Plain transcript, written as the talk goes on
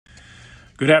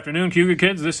Good afternoon, Cayuga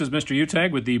Kids. This is Mr.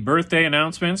 Utag with the birthday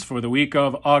announcements for the week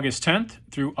of August 10th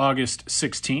through August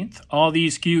 16th. All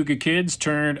these Cayuga Kids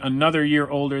turned another year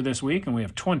older this week, and we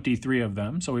have 23 of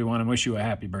them, so we want to wish you a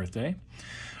happy birthday.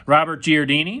 Robert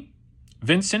Giardini,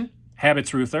 Vincent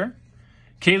Habits Ruther,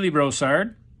 Kaylee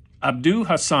Brossard, Abdu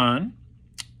Hassan,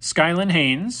 Skylin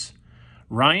Haynes,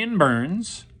 Ryan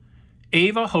Burns,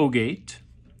 Ava Hogate,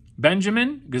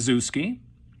 Benjamin Gazuski,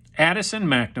 Addison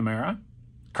McNamara,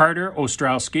 Carter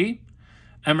Ostrowski,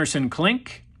 Emerson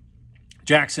Klink,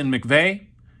 Jackson McVeigh,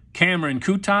 Cameron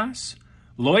Kutas,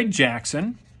 Lloyd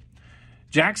Jackson,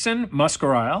 Jackson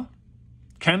Muscarile,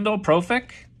 Kendall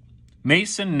Profik,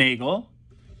 Mason Nagel,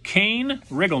 Kane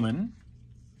Riggleman,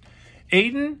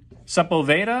 Aiden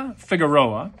Sepulveda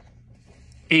Figueroa,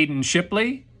 Aiden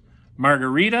Shipley,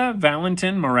 Margarita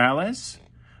Valentin Morales,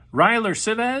 Ryler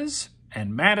Civez,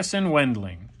 and Madison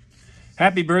Wendling.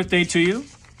 Happy birthday to you.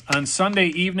 On Sunday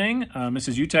evening,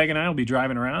 Mrs. Utag and I will be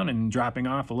driving around and dropping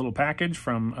off a little package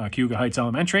from Cayuga Heights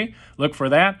Elementary. Look for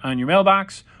that on your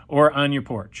mailbox or on your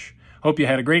porch. Hope you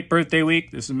had a great birthday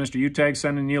week. This is Mr. Utag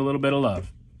sending you a little bit of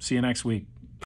love. See you next week.